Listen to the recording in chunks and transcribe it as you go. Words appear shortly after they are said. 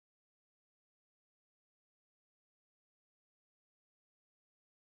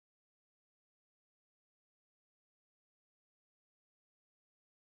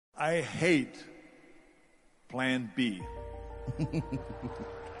I hate plan B.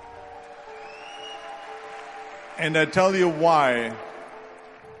 And I tell you why.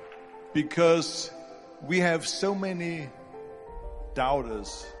 Because we have so many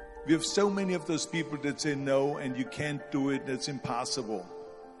doubters. We have so many of those people that say no and you can't do it, that's impossible.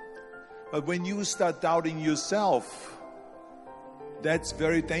 But when you start doubting yourself, that's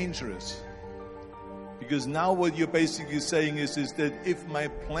very dangerous. Because now what you're basically saying is that if my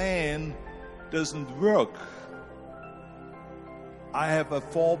plan doesn't work, I have a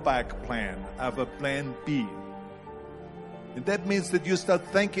fallback plan. I have a plan B. And that means that you start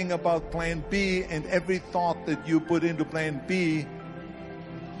thinking about plan B, and every thought that you put into plan B,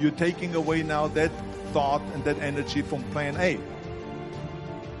 you're taking away now that thought and that energy from plan A.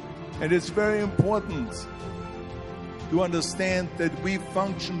 And it's very important to understand that we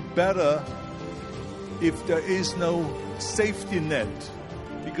function better if there is no safety net,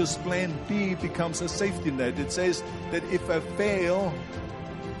 because plan B becomes a safety net. It says that if I fail,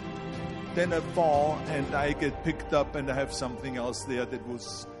 then I fall and I get picked up and I have something else there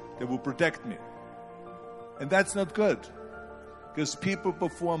that will protect me. And that's not good, because people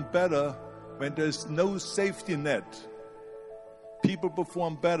perform better when there's no safety net. People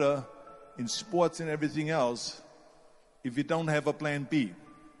perform better in sports and everything else if you don't have a plan B.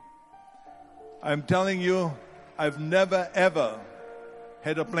 I'm telling you, I've never ever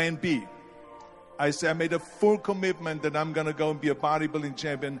had a plan B. I made a full commitment that I'm going to go and be a bodybuilding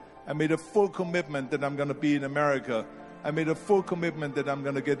champion. I made a full commitment that I'm going to be in America. I made a full commitment that I'm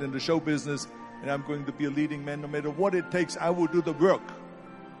going to get in the show business and I'm going to be a leading man. No matter what it takes, I will do the work.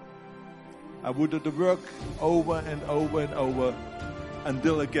 I will do the work over and over and over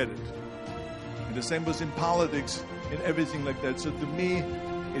until I get it. And the same was in politics and everything like that. So to me,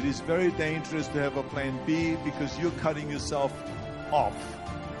 it is very dangerous to have a plan B, because you're cutting yourself off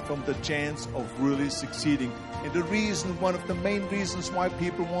from the chance of really succeeding. And the reason, one of the main reasons why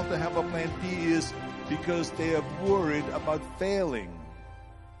people want to have a plan B is because they are worried about failing.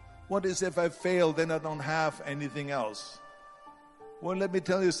 What is if I fail, then I don't have anything else? Well, let me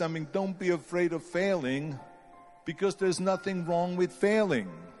tell you something. Don't be afraid of failing, because there's nothing wrong with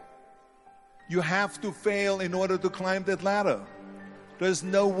failing. You have to fail in order to climb that ladder. There's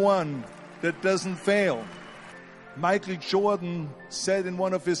no one that doesn't fail. Michael Jordan said in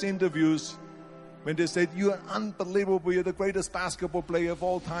one of his interviews, when they said, "You're unbelievable, you're the greatest basketball player of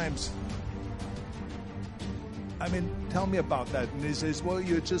all times." I mean, tell me about that. And he says, well,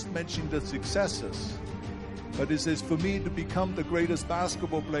 you're just mentioning the successes. But he says, for me to become the greatest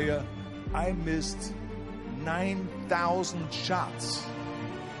basketball player, I missed 9,000 shots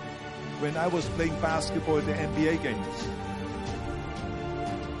when I was playing basketball at the NBA games.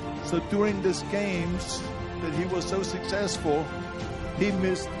 So during these games that he was so successful, he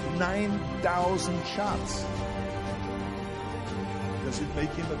missed 9,000 shots. Does it make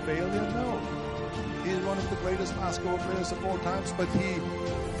him a failure? No. He's one of the greatest basketball players of all times, but he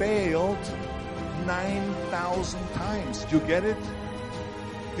failed 9,000 times. Do you get it?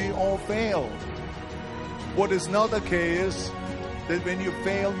 We all fail. What is not okay is that when you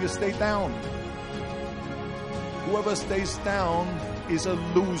fail, you stay down. Whoever stays down is a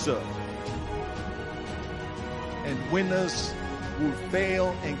loser. And winners will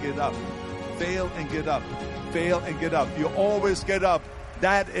fail and get up. Fail and get up. Fail and get up. You always get up.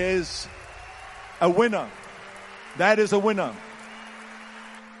 That is a winner. That is a winner.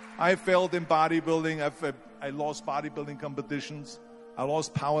 I failed in bodybuilding. I lost bodybuilding competitions. I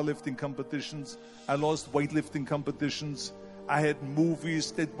lost powerlifting competitions. I lost weightlifting competitions. I had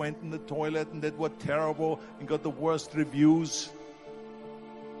movies that went in the toilet and that were terrible and got the worst reviews.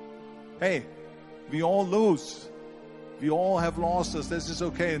 Hey, we all lose. We all have losses. This is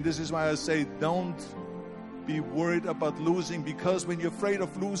okay. And this is why I say don't be worried about losing, because when you're afraid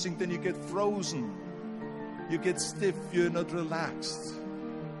of losing, then you get frozen. You get stiff. You're not relaxed.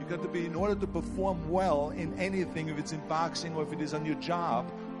 You got to be, in order to perform well in anything, if it's in boxing or if it is on your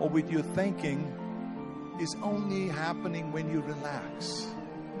job or with your thinking, is only happening when you relax.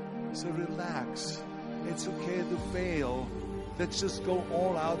 So relax. It's okay to fail. Let's just go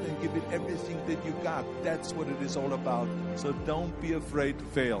all out and give it everything that you got. That's what it is all about. So don't be afraid to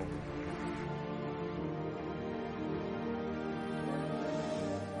fail.